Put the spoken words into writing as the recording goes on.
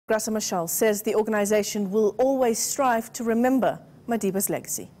Graça Machel says the organization will always strive to remember Madiba's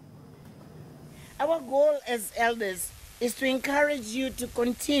legacy. Our goal as elders is to encourage you to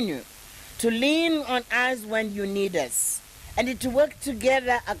continue to lean on us when you need us and to work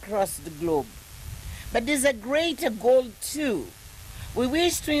together across the globe. But there's a greater goal too. We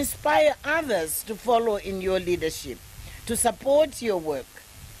wish to inspire others to follow in your leadership, to support your work.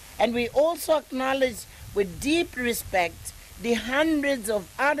 And we also acknowledge with deep respect the hundreds of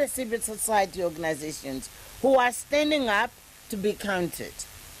other civil society organizations who are standing up to be counted.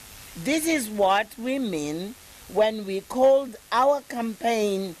 This is what we mean when we called our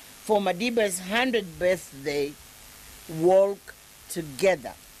campaign for Madiba's 100th birthday, Walk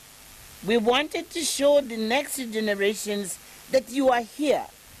Together. We wanted to show the next generations that you are here,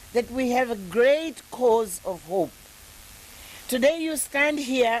 that we have a great cause of hope. Today you stand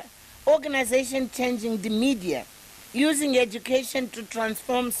here, organization changing the media, using education to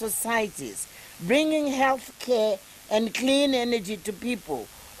transform societies, bringing health care and clean energy to people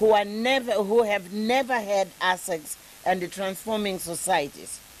who have never had access and transforming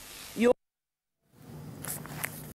societies.